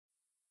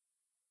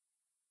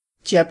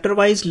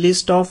chapter-wise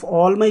list of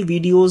all my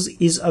videos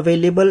is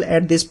available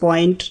at this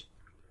point.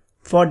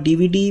 For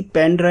DVD,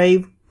 pen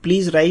drive,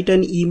 please write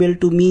an email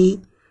to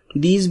me.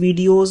 These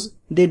videos,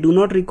 they do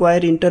not require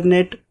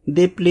internet,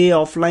 they play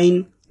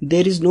offline,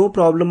 there is no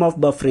problem of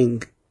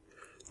buffering.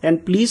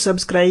 And please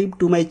subscribe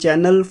to my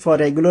channel for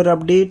regular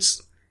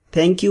updates.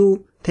 Thank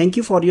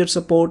you for your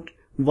support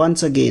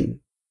once again.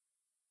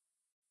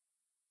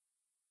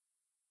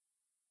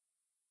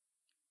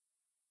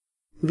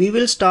 We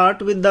will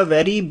start with the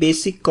very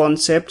basic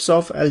concepts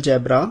of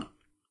algebra.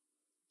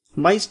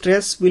 My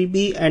stress will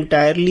be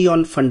entirely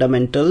on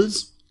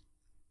fundamentals.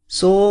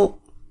 So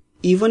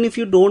even if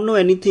you don't know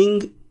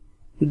anything,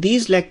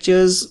 these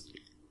lectures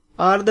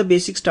are the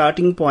basic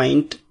starting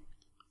point.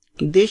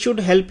 They should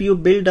help you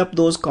build up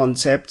those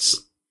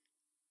concepts.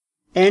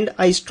 And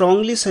I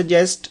strongly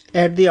suggest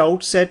at the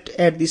outset,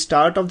 at the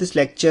start of this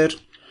lecture,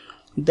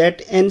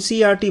 that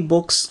NCERT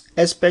books,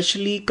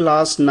 especially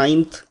class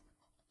 9th,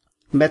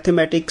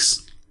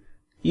 mathematics,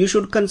 you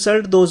should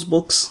consult those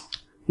books,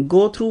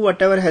 go through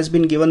whatever has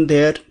been given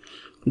there.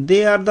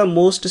 They are the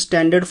most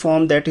standard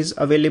form that is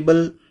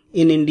available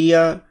in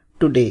India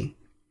today.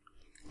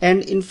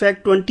 And in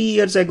fact 20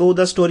 years ago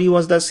the story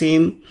was the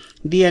same.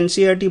 The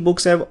NCERT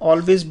books have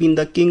always been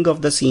the king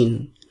of the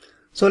scene.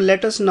 So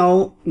let us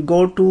now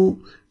go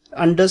to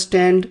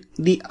understand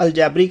the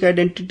algebraic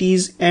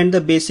identities and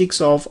the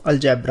basics of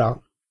algebra.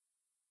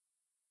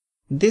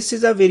 This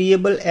is a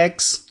variable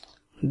x,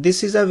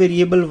 this is a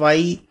variable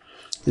y,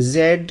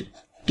 z,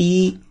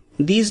 t.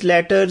 These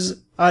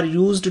letters are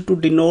used to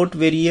denote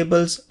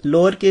variables.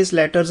 Lowercase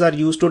letters are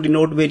used to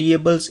denote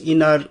variables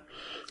in our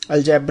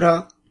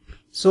algebra.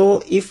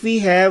 So if we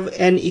have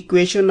an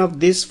equation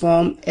of this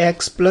form,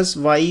 x plus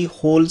y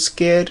whole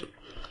square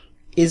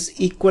is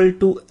equal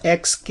to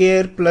x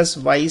square plus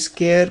y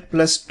square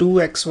plus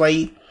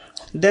 2xy,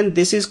 then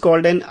this is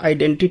called an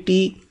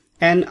identity.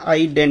 An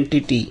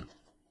identity.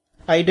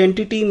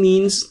 Identity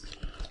means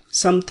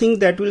something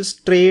that will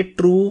stay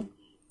true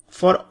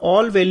for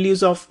all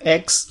values of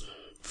x,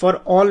 for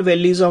all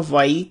values of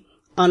y,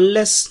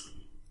 unless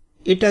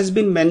it has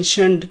been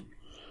mentioned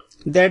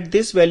that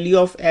this value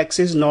of x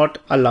is not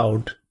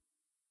allowed.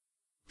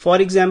 For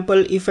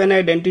example, if an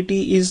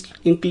identity is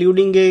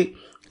including a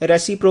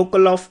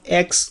reciprocal of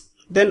x,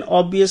 then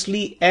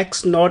obviously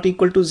x not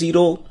equal to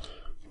 0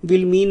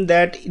 will mean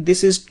that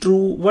this is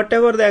true.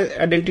 Whatever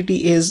the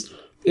identity is,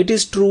 it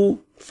is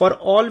true for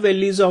all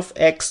values of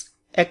x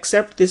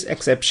except this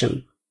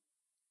exception.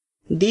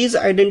 These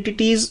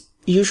identities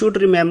you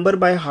should remember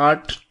by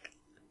heart.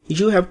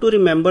 You have to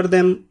remember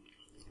them.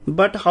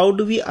 But how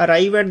do we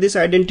arrive at this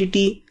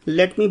identity?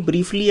 Let me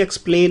briefly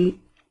explain.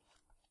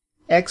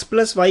 X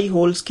plus y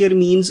whole square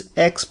means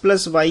x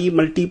plus y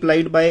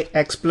multiplied by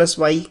x plus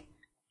y.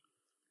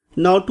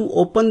 Now to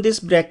open this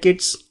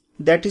brackets,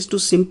 that is to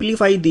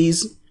simplify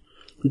these,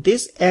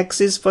 this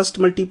x is first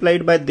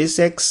multiplied by this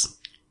x,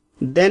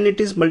 then it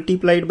is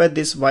multiplied by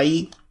this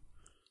y,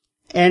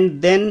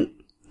 and then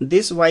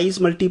this y is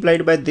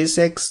multiplied by this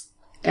x,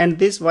 and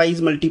this y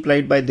is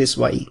multiplied by this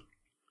y.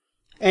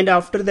 And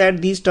after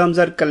that these terms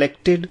are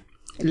collected.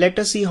 Let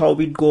us see how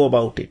we go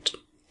about it.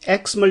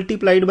 X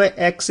multiplied by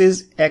x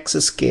is x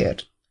square.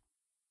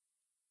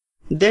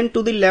 Then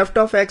to the left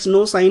of x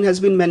no sign has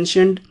been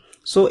mentioned,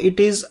 so it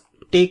is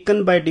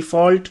taken by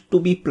default to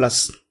be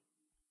plus.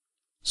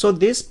 So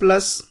this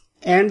plus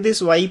and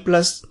this y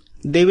plus,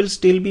 they will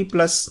still be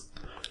plus.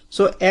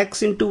 So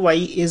x into y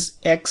is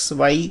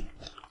xy.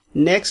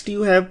 Next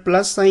you have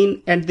plus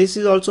sign, and this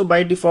is also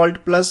by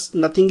default plus,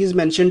 nothing is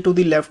mentioned to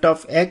the left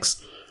of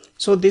x.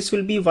 So this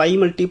will be y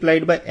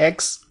multiplied by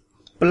x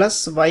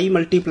plus y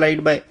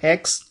multiplied by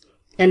x,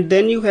 and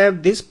then you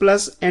have this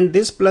plus and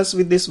this plus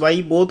with this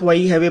y, both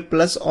y have a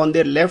plus on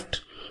their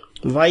left.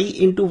 Y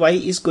into y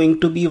is going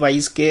to be y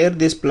square,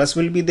 this plus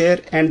will be there,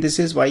 and this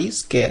is y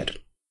square.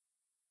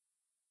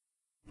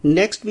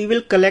 Next we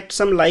will collect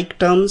some like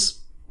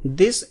terms.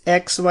 This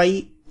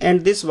xy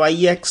and this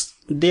yx,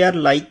 they are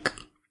like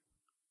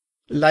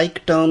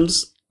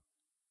terms.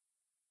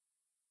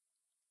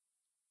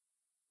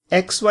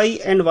 xy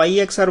and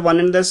yx are one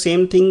and the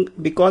same thing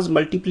because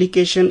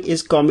multiplication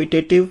is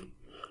commutative.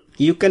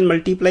 You can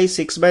multiply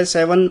 6 by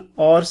 7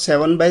 or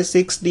 7 by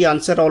 6, the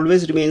answer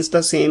always remains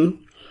the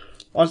same.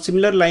 On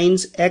similar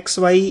lines,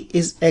 xy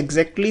is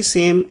exactly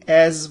same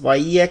as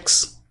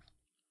yx.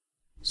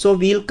 So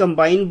we'll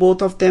combine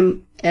both of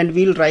them and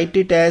we'll write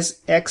it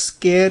as x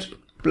square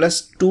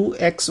plus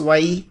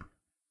 2xy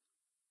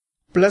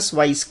plus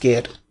y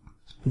square.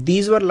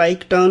 These were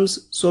like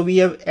terms, so we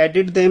have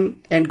added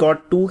them and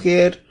got 2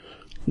 here.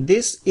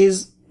 This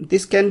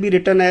can be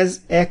written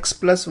as x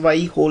plus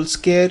y whole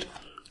square.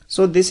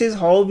 So this is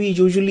how we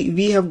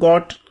have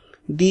got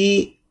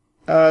the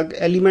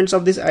elements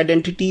of this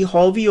identity,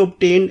 how we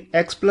obtained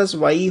x plus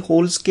y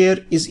whole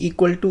square is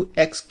equal to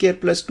x square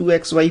plus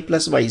 2xy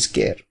plus y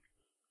square.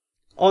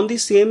 On the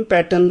same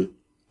pattern,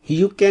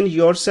 you can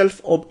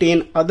yourself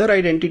obtain other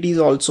identities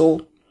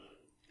also,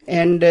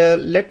 and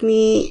let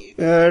me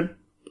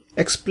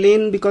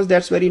explain, because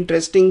that's very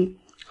interesting,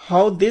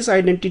 how this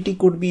identity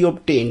could be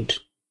obtained.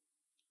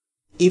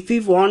 If we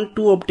want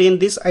to obtain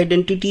this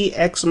identity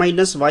x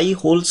minus y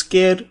whole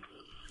square,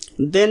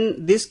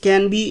 then this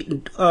can be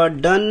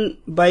done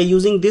by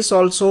using this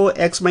also,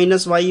 x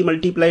minus y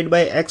multiplied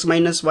by x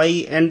minus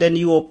y, and then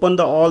you open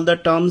all the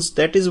terms.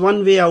 That is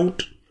one way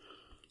out.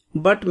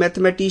 But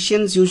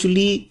mathematicians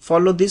usually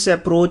follow this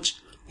approach.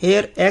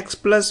 Here x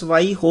plus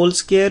y whole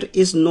square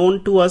is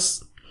known to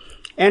us,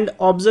 and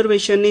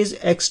observation is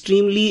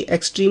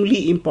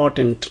extremely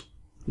important.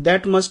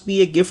 That must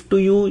be a gift to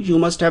you. You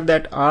must have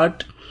that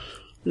art.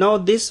 Now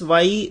this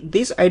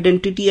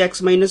identity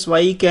x minus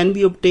y can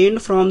be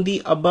obtained from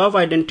the above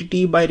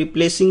identity by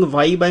replacing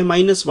y by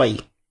minus y.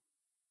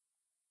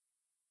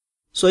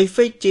 So if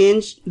I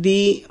change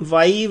the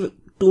y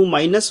to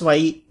minus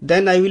y,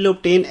 then I will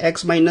obtain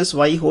x minus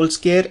y whole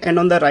square, and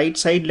on the right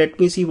side let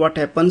me see what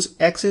happens.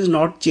 X is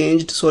not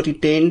changed, so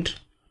retained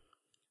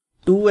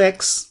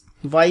 2x,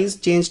 y is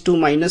changed to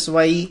minus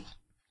y,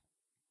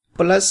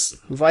 plus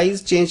y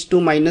is changed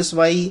to minus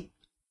y.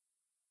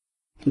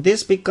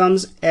 This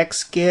becomes x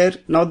square.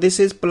 Now this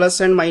is plus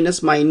and minus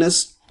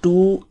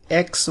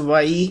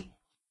 2xy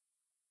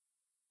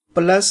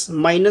plus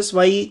minus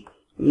y.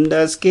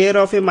 The square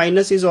of a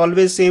minus is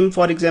always same.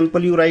 For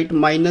example, you write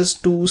minus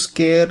 2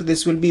 square.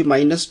 This will be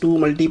minus 2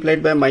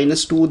 multiplied by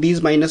minus 2.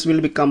 These minus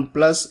will become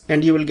plus,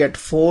 and you will get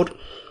 4,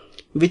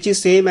 which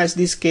is same as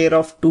the square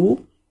of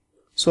 2.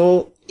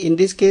 So in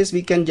this case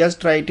we can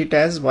just write it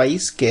as y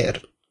square.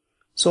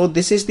 So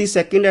this is the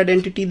second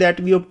identity that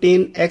we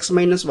obtain. X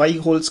minus y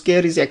whole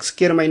square is x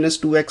square minus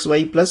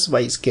 2xy plus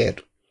y square.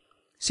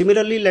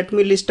 Similarly, let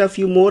me list a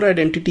few more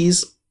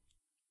identities.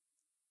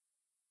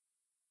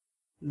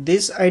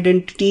 This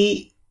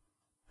identity,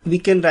 we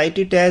can write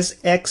it as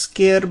x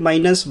square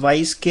minus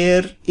y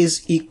square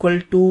is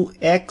equal to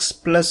x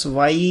plus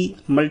y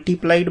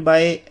multiplied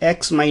by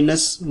x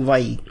minus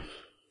y.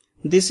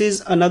 This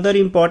is another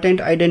important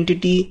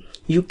identity.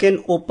 You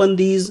can open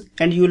these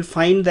and you will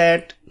find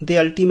that they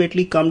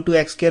ultimately come to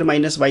x square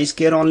minus y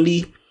square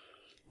only.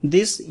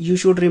 This you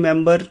should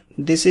remember.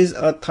 This is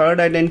a third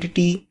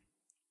identity.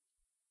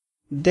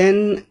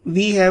 Then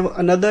we have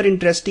another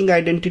interesting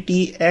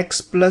identity,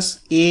 x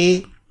plus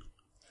a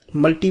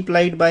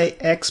multiplied by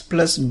x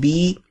plus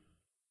b.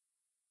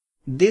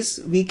 This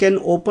we can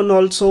open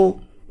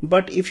also,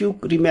 but if you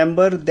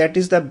remember, that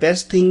is the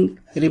best thing.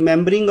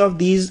 Remembering of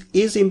these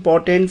is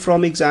important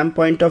from exam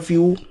point of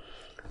view.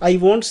 I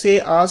won't say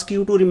ask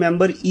you to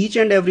remember each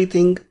and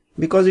everything,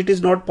 because it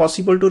is not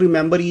possible to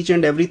remember each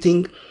and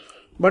everything,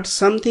 but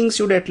some things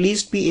should at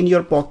least be in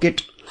your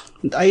pocket.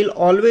 I'll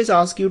always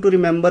ask you to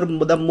remember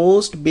the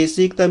most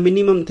basic, the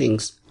minimum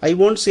things. I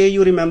won't say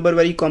you remember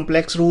very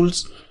complex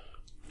rules.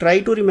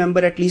 Try to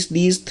remember at least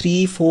these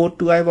 3, 4,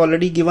 2 I have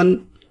already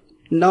given.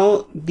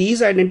 Now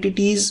these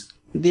identities,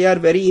 they are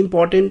very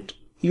important.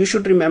 You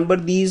should remember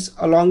these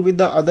along with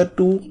the other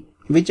two,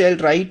 which I'll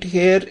write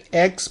here,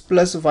 x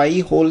plus y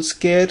whole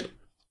square,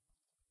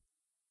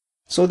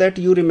 so that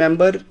you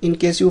remember in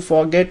case you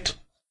forget.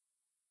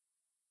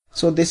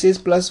 So this is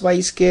plus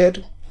y square,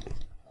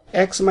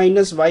 x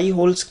minus y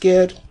whole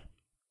square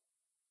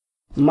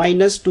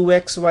minus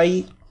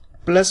 2xy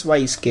plus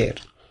y square.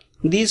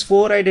 These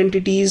four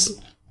identities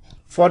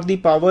for the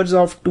powers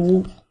of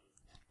 2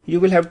 you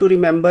will have to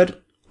remember.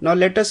 Now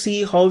let us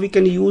see how we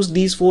can use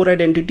these four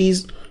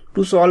identities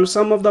to solve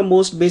some of the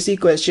most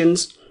basic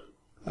questions.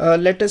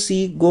 Let us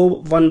see,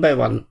 go one by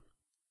one.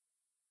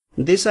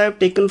 This I have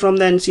taken from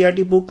the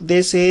NCERT book.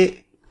 They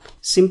say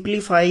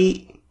simplify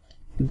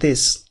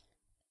this.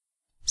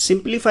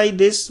 Simplify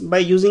this by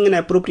using an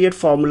appropriate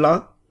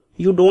formula.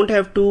 You don't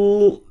have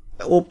to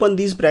open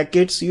these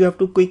brackets. You have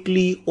to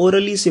quickly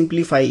orally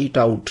simplify it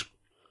out.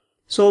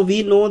 So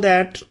we know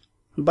that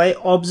by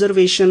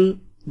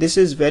observation, this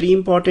is very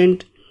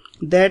important,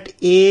 that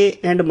a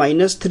and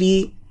minus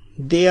 3,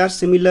 they are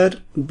similar,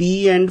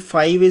 b and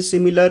 5 is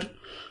similar.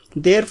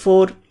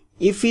 Therefore,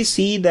 if we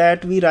see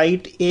that we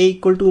write a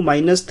equal to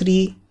minus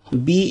 3,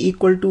 b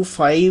equal to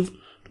 5,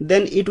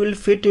 then it will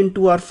fit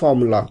into our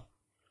formula.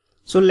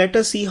 So let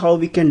us see how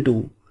we can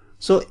do.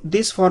 So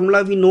this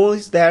formula we know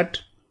is that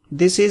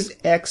this is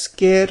x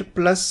square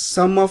plus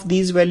sum of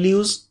these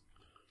values.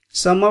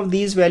 Sum of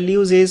these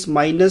values is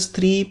minus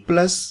 3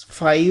 plus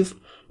 5,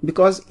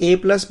 because a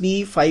plus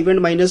b, 5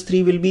 and minus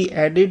 3 will be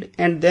added,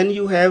 and then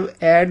you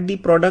have add the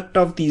product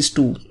of these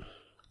two.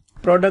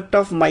 Product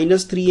of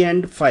minus 3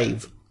 and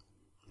 5.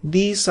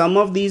 The sum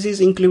of these is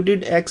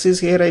included, x is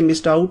here, I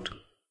missed out.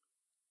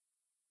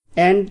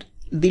 And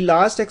the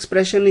last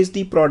expression is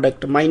the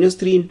product, minus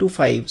 3 into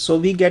 5. So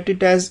we get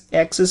it as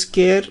x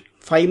square,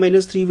 5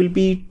 minus 3 will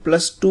be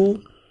plus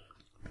 2,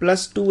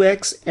 plus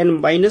 2x,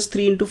 and minus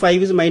 3 into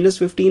 5 is minus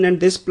 15, and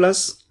this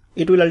plus,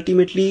 it will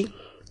ultimately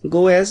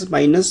go as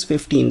minus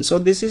 15. So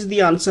this is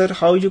the answer,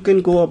 how you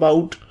can go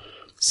about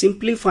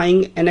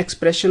simplifying an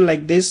expression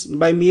like this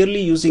by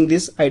merely using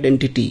this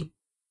identity.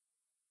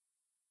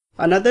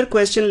 Another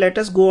question, let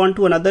us go on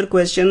to another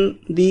question.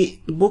 The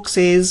book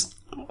says,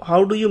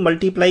 how do you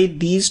multiply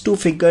these two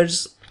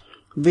figures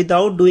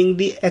without doing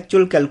the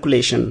actual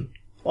calculation?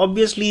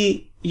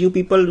 Obviously, you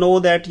people know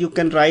that you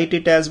can write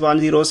it as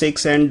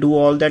 106 and do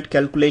all that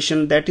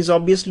calculation. That is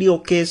obviously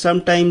okay.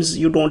 Sometimes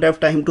you don't have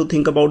time to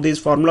think about these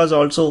formulas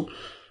also.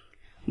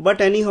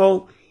 But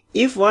anyhow,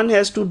 if one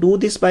has to do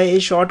this by a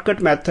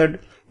shortcut method,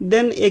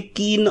 then a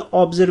keen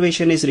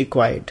observation is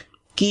required.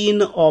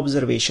 Keen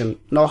observation.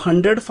 Now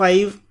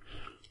 105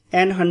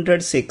 and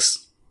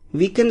 106.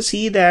 We can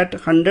see that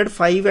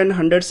 105 and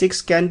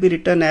 106 can be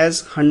written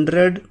as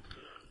 100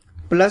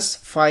 plus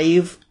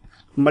 5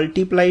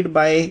 multiplied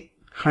by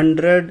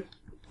 100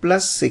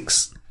 plus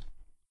 6.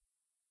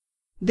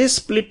 This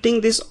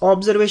splitting, this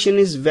observation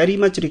is very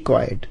much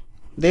required.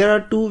 There are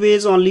two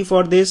ways only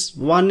for this.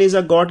 One is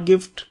a God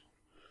gift.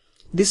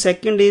 The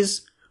second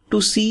is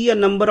to see a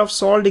number of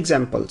solved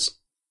examples.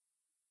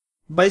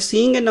 By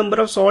seeing a number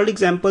of solved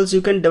examples,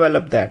 you can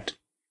develop that.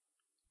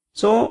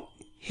 So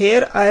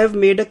here I have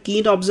made a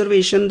keen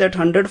observation that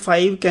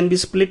 105 can be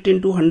split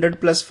into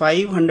 100 plus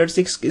 5,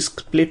 106 is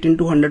split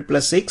into 100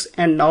 plus 6,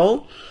 and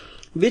now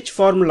which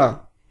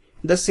formula?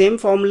 The same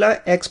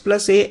formula, x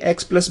plus a,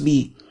 x plus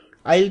b.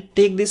 I'll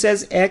take this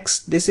as x,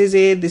 this is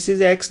a, this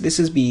is x, this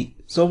is b.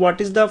 So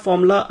what is the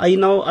formula?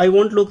 I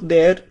won't look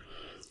there.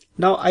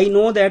 Now I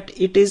know that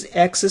it is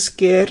x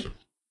square,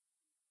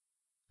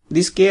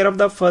 the square of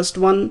the first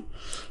one,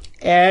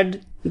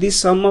 add the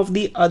sum of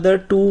the other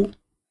two,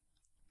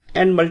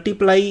 and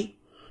multiply.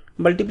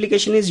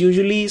 Multiplication is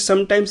usually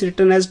sometimes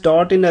written as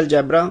dot in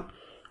algebra,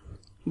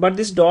 but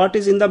this dot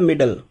is in the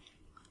middle.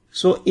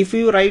 So if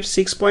you write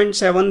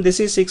 6.7, this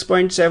is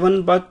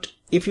 6.7, but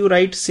if you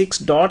write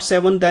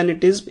 6.7, then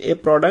it is a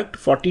product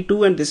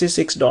 42 and this is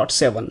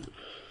 6.7.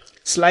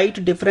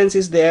 Slight difference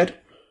is there.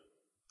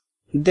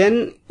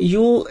 Then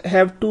you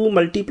have to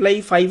multiply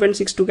 5 and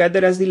 6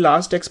 together as the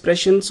last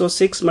expression. So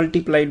 6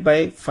 multiplied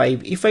by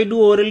 5. If I do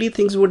orally,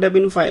 things would have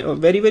been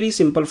very, very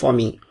simple for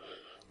me.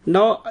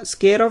 Now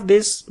square of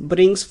this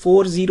brings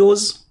 4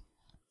 zeros.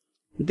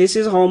 This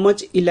is how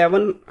much?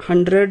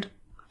 1100.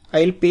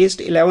 I'll paste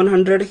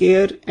 1100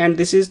 here, and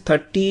this is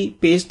 30,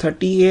 paste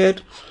 30 here,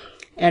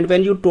 and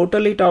when you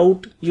total it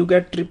out, you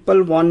get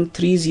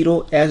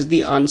 11130 as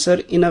the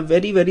answer in a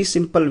very, very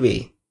simple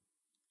way.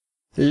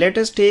 Let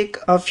us take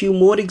a few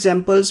more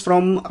examples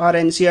from our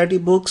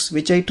NCERT books,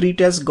 which I treat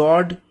as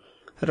God.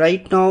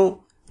 Right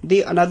now,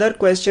 the another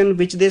question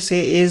which they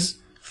say is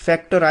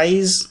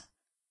factorize.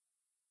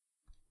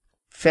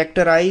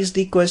 Factorize,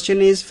 the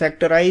question is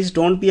factorize.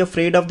 Don't be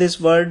afraid of this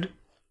word.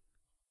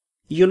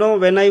 You know,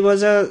 when I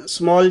was a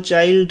small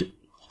child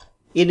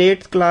in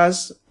 8th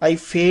class, I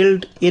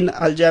failed in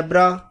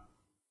algebra,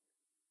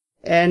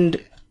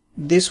 and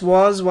this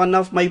was one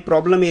of my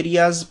problem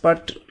areas,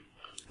 but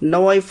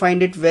now I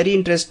find it very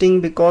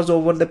interesting because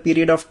over the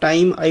period of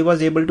time I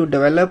was able to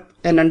develop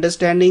an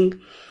understanding.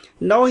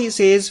 Now he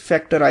says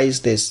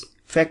factorize this.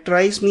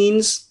 Factorize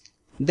means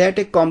that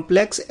a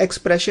complex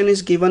expression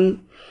is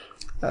given.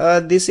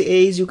 This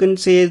a is, you can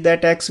say,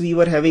 that x we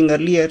were having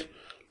earlier.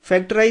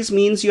 Factorize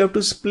means you have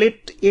to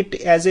split it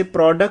as a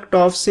product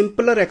of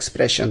simpler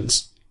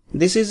expressions.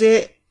 This is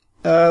a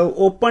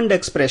opened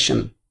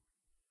expression.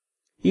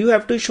 You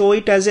have to show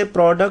it as a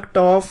product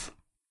of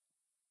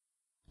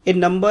a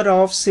number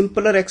of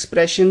simpler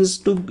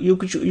expressions.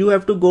 You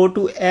have to go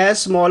to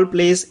as small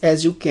place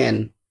as you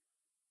can.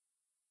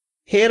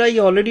 Here I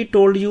already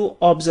told you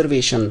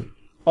observation.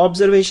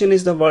 Observation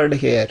is the word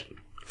here.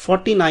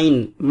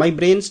 49. My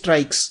brain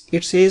strikes.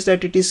 It says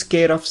that it is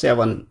square of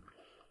 7.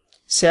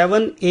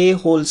 7a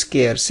whole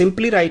square.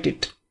 Simply write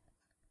it.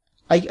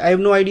 I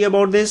have no idea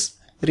about this.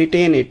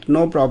 Retain it.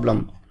 No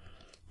problem.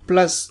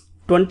 Plus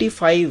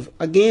 25.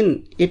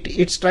 Again,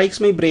 it strikes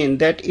my brain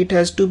that it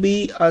has to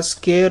be a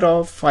square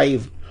of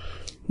 5.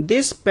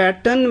 This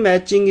pattern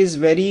matching is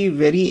very,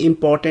 very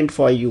important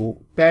for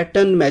you.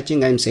 Pattern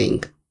matching, I'm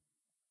saying.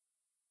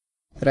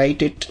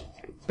 Write it.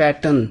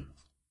 Pattern.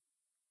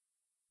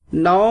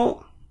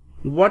 Now,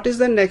 what is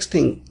the next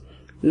thing?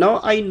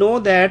 Now I know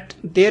that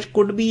there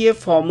could be a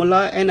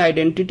formula, an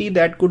identity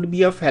that could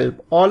be of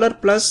help. All are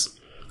plus.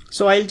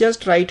 So I'll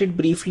just write it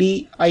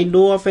briefly. I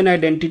know of an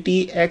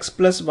identity x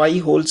plus y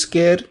whole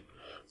square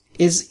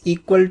is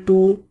equal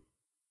to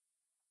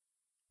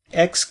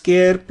x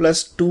square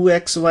plus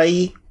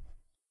 2xy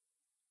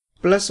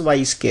plus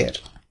y square.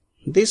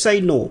 This I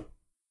know.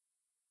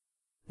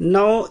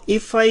 Now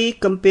if I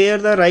compare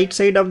the right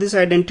side of this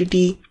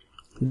identity,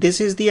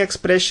 this is the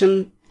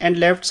expression, and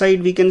left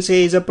side we can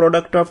say is a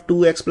product of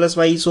 2x plus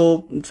y,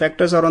 so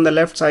factors are on the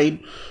left side.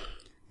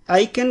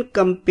 I can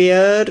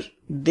compare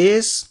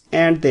this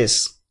and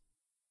this.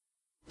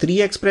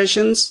 3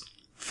 expressions.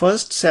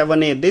 First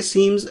 7a. This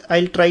seems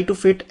I'll try to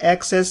fit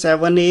x as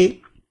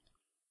 7a,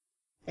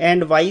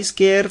 and y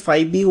square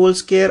 5b whole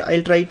square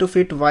I'll try to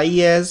fit y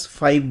as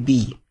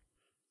 5b.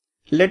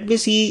 Let me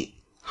see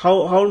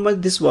how much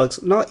this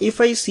works. Now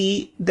if I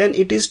see, then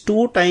it is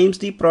 2 times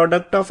the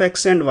product of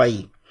x and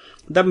y,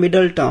 the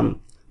middle term.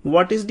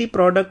 What is the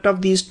product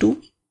of these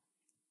two?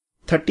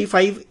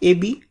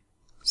 35ab,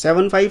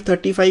 75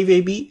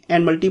 35ab,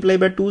 and multiply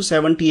by 2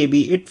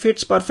 70ab. It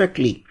fits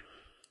perfectly.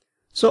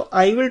 So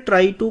I will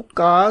try to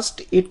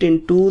cast it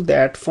into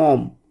that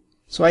form.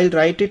 So I'll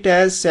write it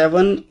as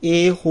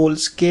 7a whole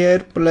square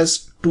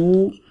plus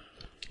 2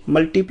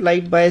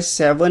 multiplied by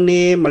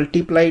 7a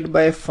multiplied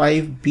by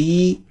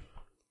 5b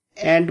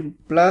and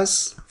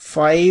plus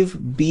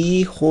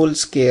 5b whole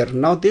square.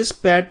 Now this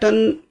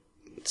pattern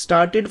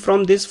started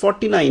from this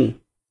 49.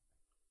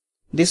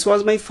 This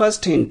was my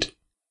first hint.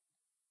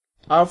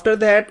 After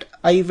that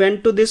I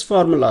went to this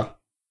formula.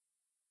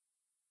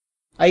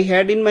 I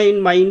had in my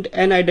mind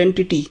an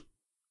identity.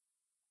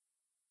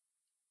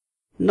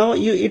 Now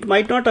it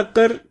might not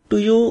occur to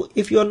you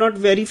if you are not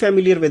very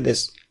familiar with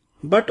this.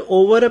 But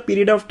over a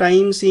period of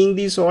time, seeing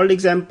these solved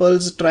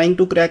examples, trying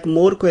to crack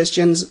more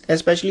questions,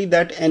 especially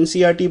that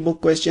NCERT book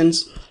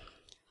questions,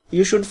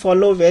 you should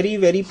follow very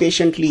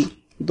patiently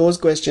those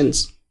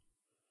questions.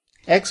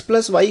 X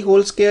plus y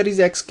whole square is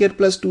x square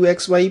plus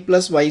 2xy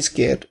plus y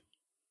square.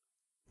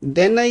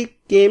 Then I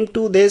came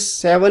to this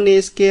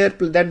 7a square,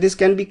 that this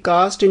can be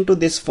cast into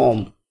this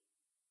form.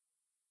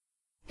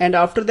 And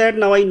after that,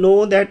 now I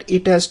know that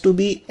it has to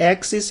be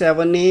x is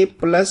 7a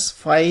plus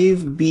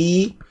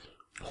 5b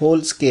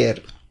whole square.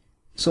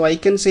 So I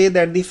can say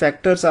that the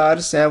factors are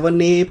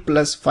 7a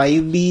plus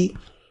 5b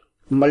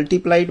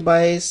multiplied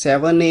by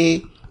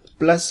 7a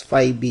plus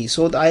 5b.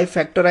 So I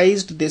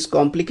factorized this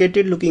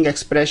complicated looking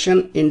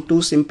expression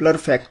into simpler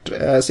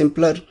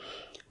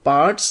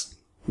parts,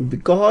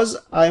 because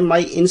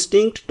my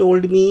instinct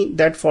told me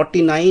that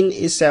 49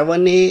 is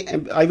 7a,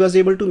 and I was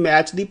able to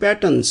match the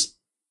patterns.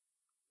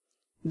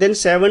 Then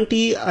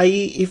 70,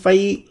 if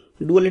I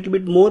do a little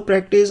bit more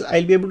practice,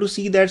 I'll be able to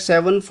see that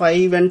 7,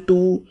 5 and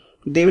 2,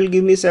 they will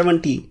give me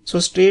 70. So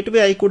straight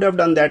away I could have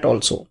done that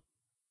also.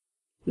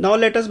 Now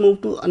let us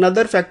move to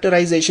another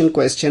factorization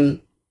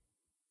question.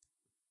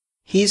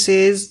 He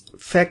says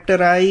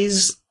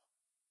factorize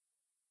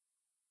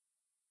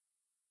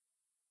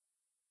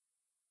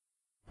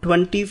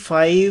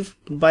 25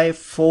 by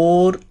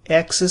 4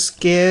 x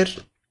square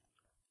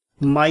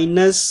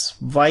minus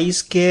y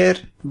square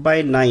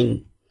by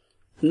 9.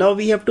 Now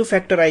we have to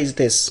factorize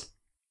this.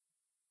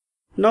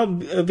 Now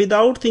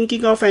without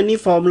thinking of any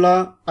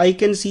formula, I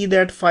can see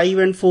that 5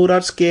 and 4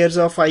 are squares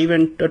of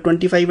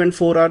 25 and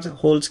 4 are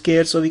whole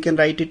square. So we can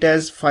write it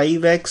as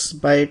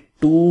 5x by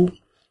 2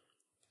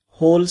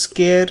 whole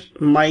square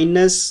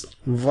minus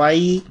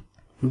y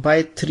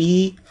by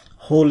 3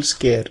 whole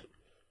square.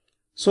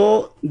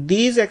 So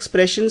these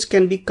expressions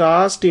can be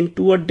cast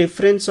into a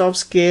difference of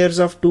squares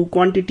of two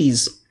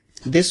quantities,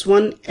 this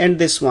one and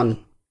this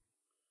one.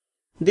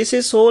 This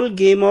is whole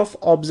game of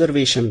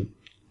observation.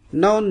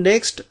 Now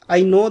next,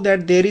 I know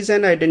that there is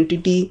an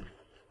identity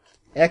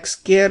x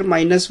square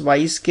minus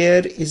y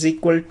square is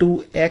equal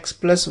to x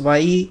plus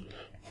y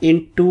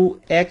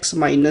into x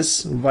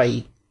minus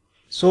y.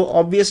 So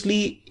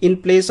obviously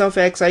in place of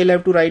x I'll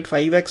have to write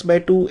 5x by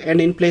 2,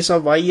 and in place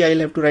of y I'll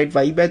have to write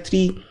y by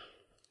 3.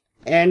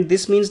 And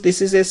this means this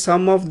is a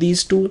sum of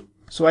these two.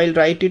 So I'll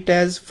write it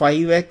as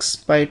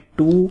 5x by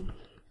 2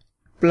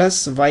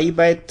 plus y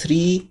by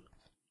 3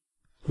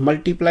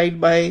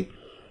 multiplied by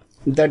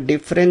the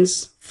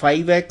difference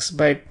 5x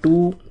by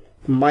 2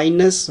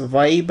 minus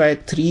y by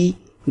 3.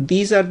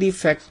 These are the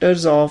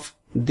factors of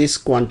this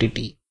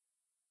quantity.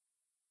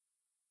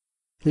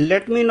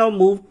 Let me now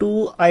move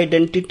to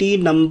identity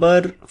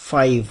number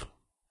 5.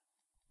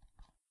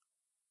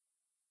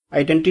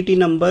 Identity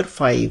number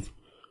 5.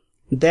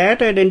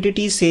 That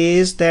identity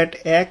says that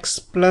x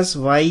plus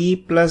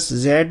y plus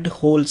z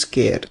whole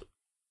square.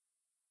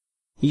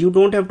 You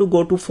don't have to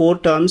go to 4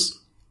 terms.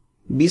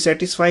 Be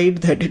satisfied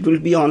that it will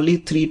be only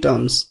 3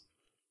 terms.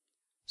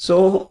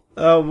 So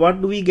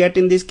what do we get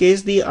in this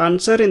case? The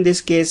answer in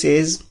this case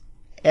is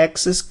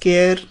x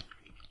square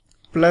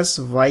plus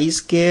y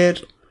square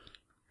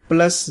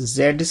plus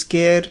z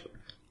square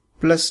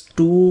plus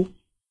 2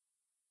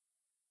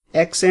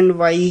 x and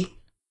y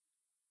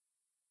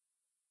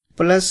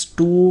plus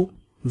 2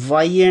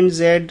 y and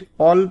z,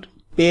 all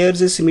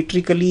pairs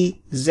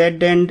symmetrically z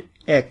and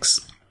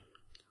x.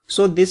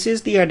 So this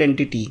is the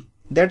identity,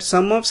 that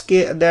sum of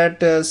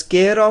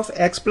square of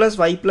x plus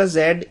y plus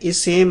z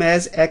is same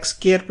as x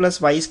square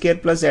plus y square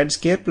plus z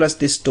square plus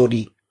this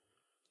story.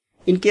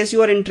 In case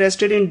you are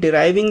interested in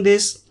deriving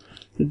this,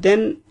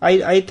 then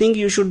I think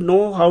you should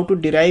know how to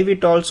derive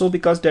it also,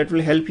 because that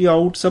will help you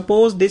out.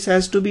 Suppose this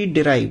has to be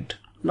derived.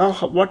 Now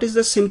what is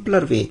the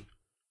simpler way?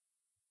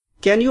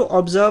 Can you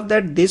observe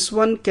that this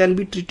one can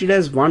be treated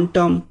as one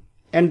term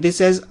and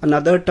this as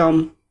another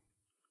term?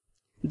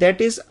 That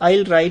is,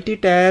 I'll write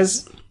it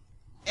as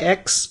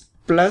x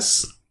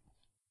plus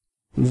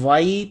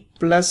y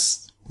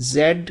plus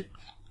z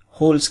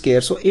whole square.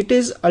 So it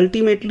is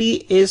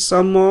ultimately a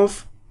sum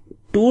of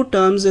two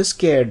terms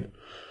squared.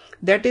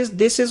 That is,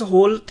 this is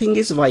whole thing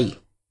is y.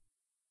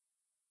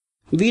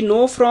 We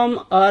know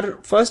from our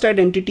first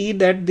identity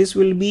that this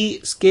will be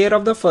square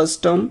of the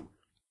first term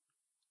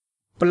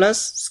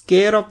plus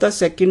square of the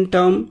second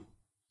term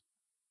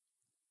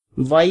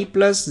y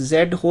plus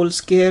z whole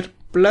square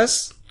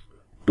plus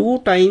 2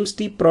 times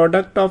the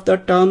product of the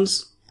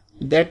terms,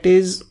 that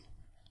is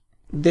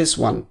this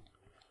one.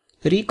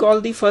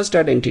 Recall the first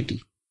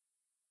identity.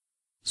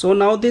 So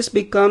now this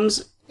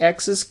becomes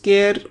x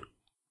square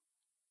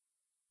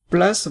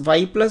plus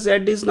y plus z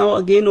is now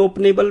again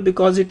openable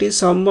because it is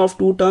sum of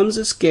two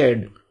terms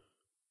squared.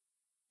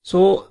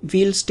 So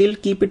we'll still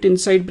keep it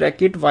inside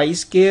bracket y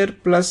square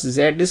plus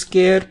z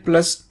square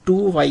plus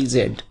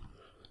 2yz.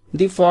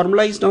 The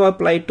formula is now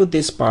applied to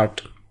this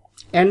part.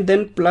 And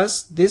then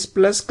plus, this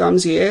plus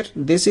comes here.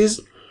 This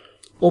is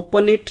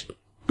open it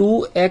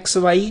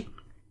 2xy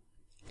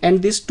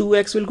and this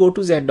 2x will go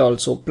to z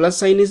also. Plus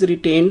sign is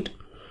retained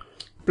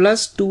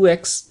plus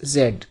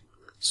 2xz.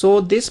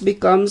 So this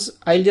becomes,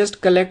 I'll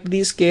just collect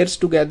these squares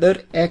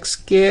together, x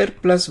square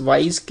plus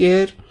y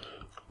square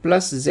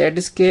plus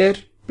z square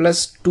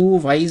plus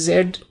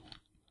 2yz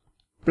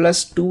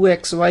plus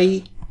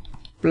 2xy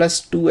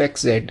plus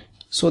 2xz.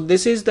 So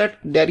this is the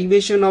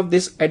derivation of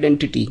this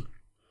identity.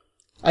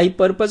 I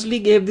purposely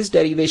gave this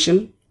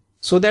derivation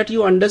so that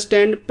you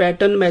understand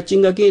pattern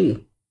matching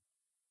again.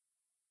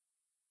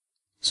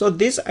 So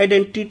this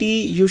identity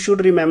you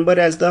should remember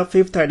as the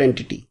fifth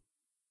identity.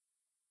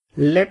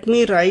 Let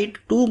me write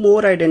two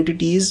more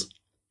identities.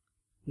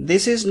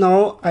 This is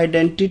now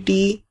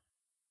identity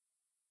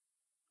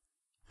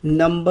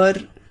number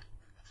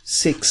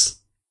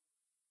 6.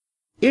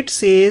 It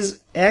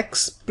says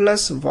x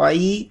plus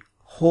y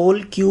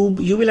whole cube.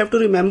 You will have to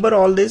remember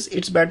all this.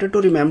 It's better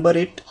to remember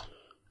it.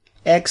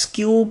 X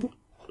cube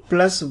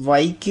plus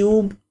y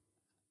cube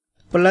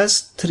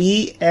plus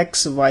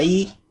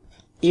 3xy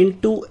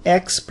into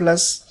x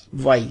plus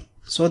y.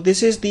 So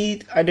this is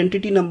the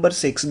identity number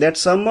 6, that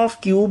sum of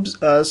cubes,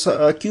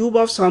 cube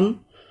of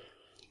sum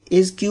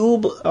is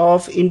cube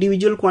of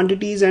individual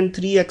quantities and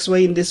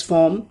 3xy in this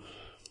form.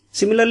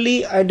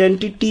 Similarly,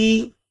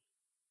 identity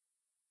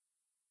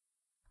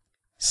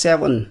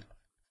 7.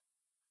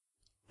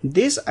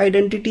 This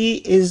identity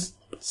is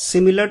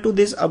similar to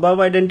this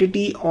above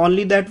identity,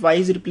 only that y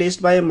is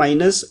replaced by a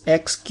minus.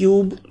 X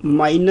cube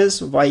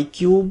minus y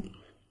cube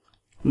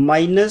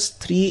minus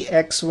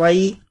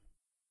 3xy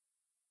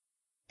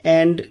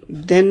and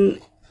then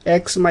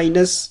x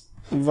minus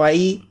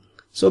y.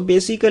 So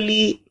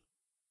basically,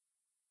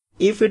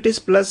 if it is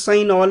plus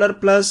sign, all are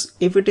plus.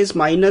 If it is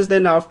minus,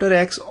 then after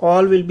x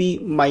all will be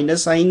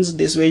minus signs.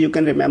 This way you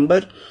can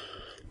remember.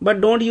 But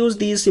don't use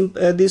these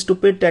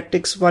stupid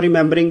tactics for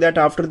remembering that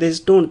after this.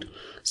 Don't.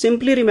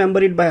 Simply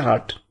remember it by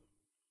heart.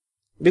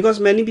 Because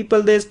many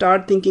people, they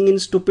start thinking in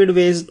stupid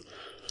ways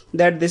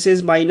that this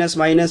is minus,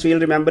 we'll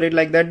remember it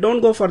like that.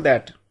 Don't go for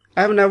that.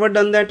 I have never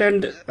done that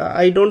and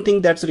I don't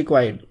think that's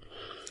required.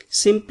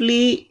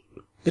 Simply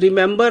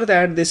remember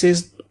that this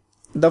is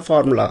the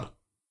formula.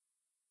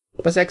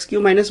 Plus x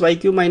cube minus y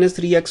cube minus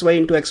 3xy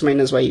into x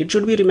minus y. It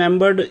should be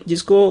remembered,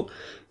 jisko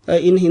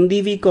in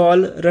Hindi we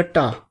call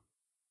ratta.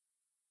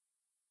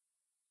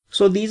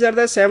 So these are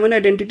the 7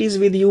 identities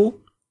with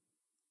you.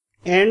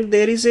 And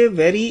there is a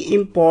very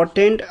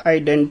important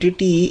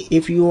identity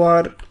if you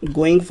are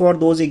going for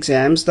those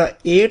exams, the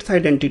 8th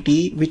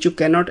identity which you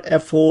cannot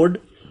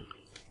afford.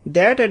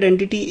 That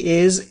identity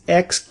is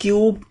x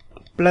cube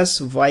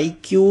plus y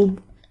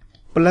cube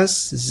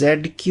plus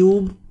z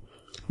cube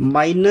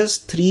minus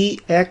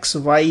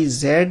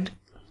 3xyz.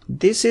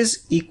 This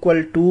is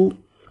equal to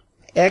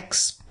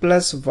x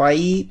plus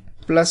y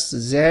plus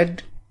z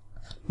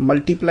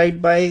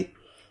multiplied by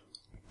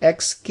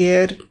x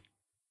square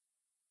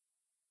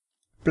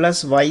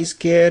plus y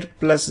square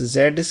plus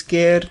z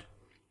square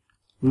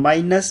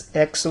minus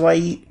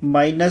xy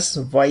minus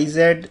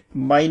yz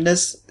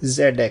minus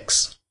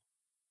zx.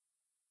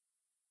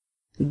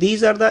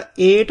 These are the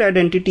 8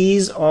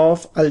 identities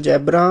of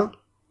algebra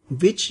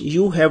which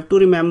you have to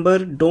remember.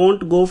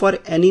 Don't go for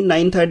any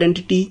 9th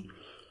identity.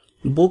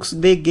 Books,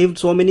 they give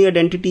so many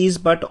identities,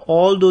 but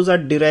all those are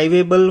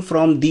derivable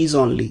from these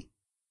only.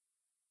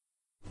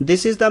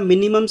 This is the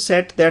minimum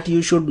set that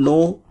you should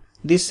know.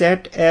 This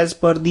set as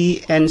per the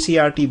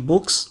NCERT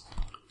books.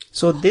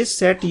 So this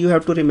set you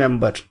have to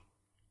remember.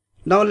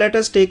 Now let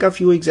us take a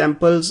few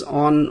examples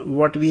on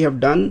what we have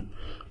done,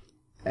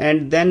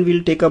 and then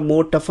we'll take a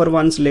more tougher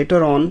ones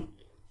later on.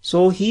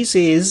 So he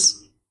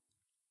says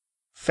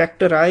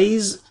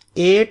factorize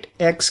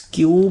 8x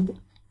cube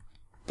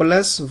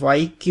plus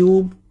y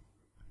cube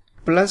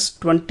plus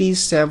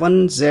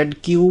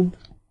 27z cube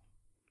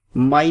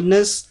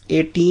minus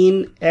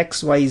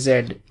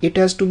 18xyz. It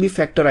has to be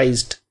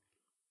factorized.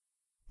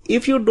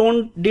 If you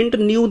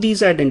didn't know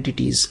these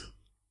identities,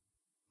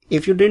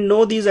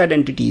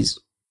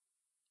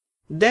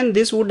 then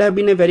this would have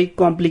been a very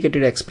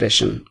complicated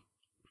expression.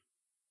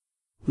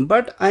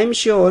 But I'm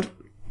sure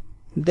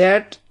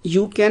that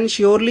you can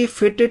surely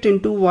fit it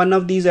into one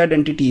of these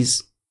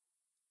identities.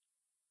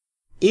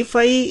 If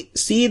I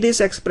see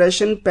this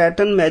expression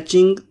pattern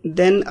matching,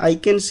 then I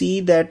can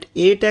see that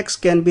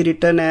 8x can be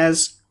written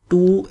as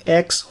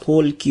 2x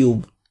whole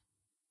cube,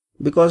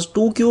 because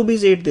 2 cube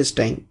is 8 this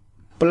time,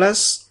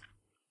 plus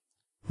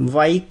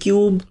y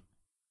cube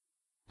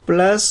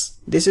plus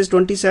this is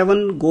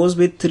 27 goes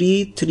with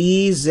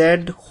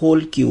 3z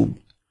whole cube.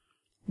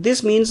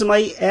 This means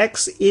my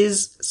x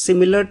is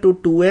similar to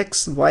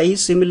 2x, y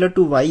is similar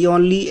to y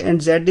only,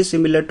 and z is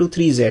similar to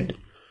 3z.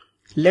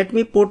 Let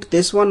me put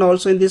this one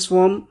also in this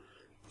form.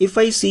 If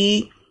I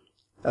see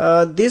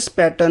this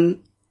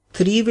pattern,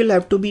 3 will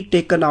have to be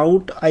taken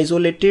out,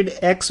 isolated,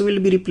 x will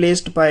be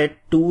replaced by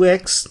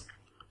 2x,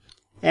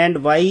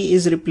 and y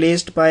is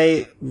replaced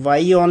by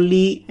y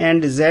only,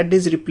 and z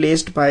is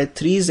replaced by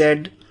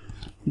 3z.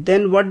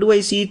 Then what do I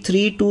see?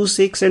 3, 2,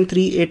 6 and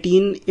 3,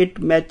 18. It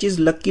matches,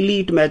 luckily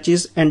it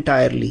matches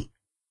entirely.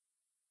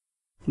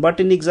 But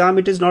in exam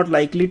it is not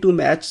likely to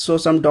match, so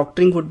some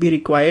doctoring would be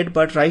required,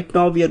 but right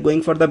now we are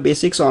going for the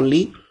basics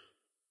only.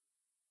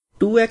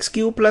 2x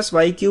cube plus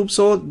y cube.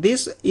 So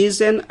this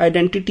is an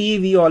identity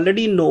we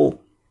already know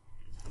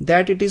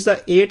that it is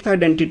the 8th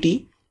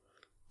identity.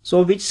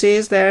 So which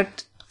says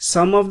that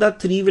sum of the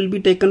 3 will be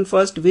taken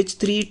first. Which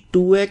 3?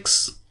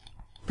 2x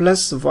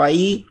plus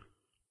y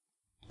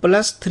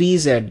plus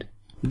 3z.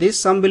 This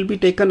sum will be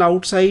taken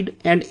outside,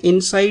 and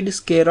inside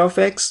square of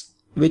x,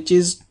 which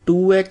is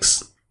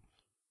 2x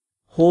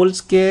whole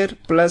square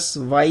plus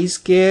y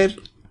square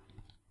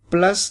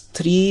plus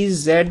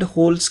 3z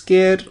whole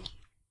square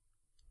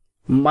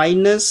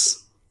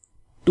minus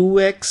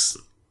 2x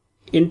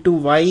into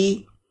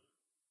y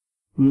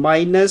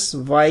minus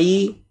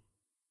y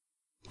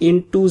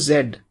into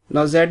z.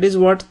 Now z is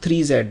what?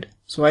 3z.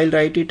 So I'll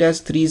write it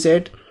as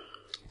 3z.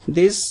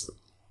 This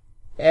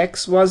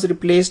x was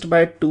replaced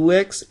by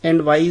 2x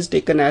and y is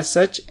taken as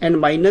such, and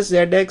minus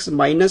zx,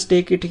 minus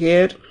take it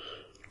here,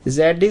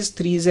 z is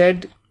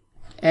 3z,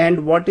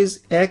 and what is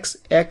x?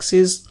 X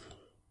is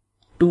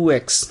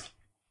 2x.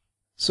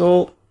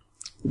 So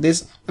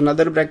this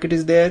another bracket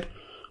is there.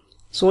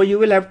 So you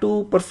will have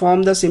to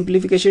perform the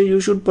simplification. You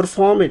should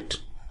perform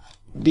it.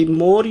 The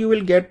more you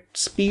will get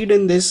speed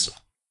in this.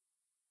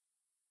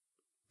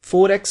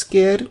 4x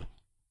square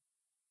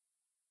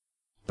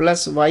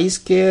plus y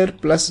square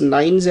plus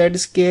 9z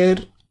square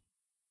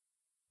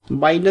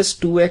minus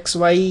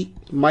 2xy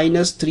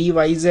minus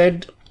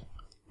 3yz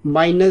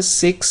minus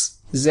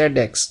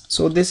 6zx.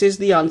 So this is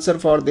the answer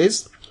for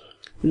this.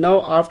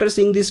 Now after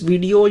seeing this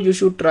video, you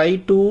should try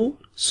to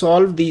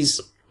solve these.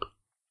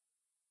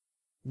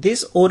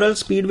 This oral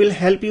speed will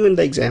help you in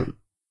the exam.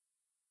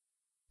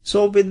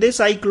 So with this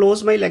I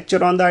close my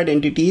lecture on the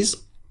identities,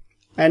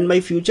 and my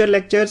future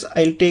lectures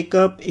I'll take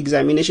up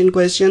examination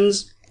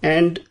questions,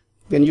 and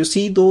when you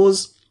see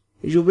those,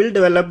 you will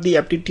develop the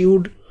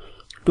aptitude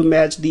to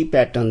match the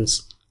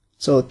patterns.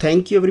 So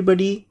thank you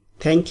everybody.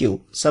 Thank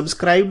you.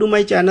 Subscribe to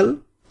my channel.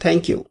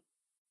 Thank you.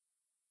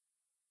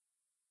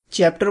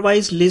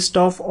 Chapter-wise list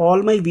of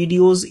all my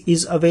videos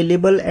is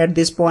available at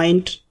this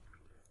point.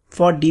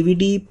 For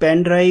DVD,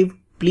 pen drive,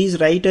 please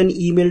write an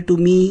email to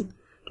me.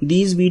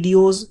 These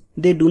videos,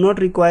 they do not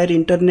require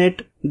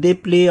internet. They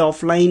play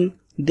offline.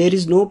 There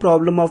is no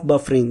problem of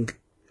buffering.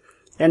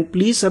 And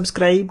please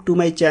subscribe to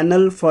my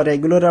channel for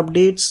regular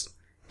updates.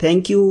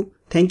 Thank you.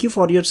 Thank you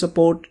for your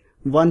support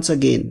once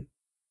again.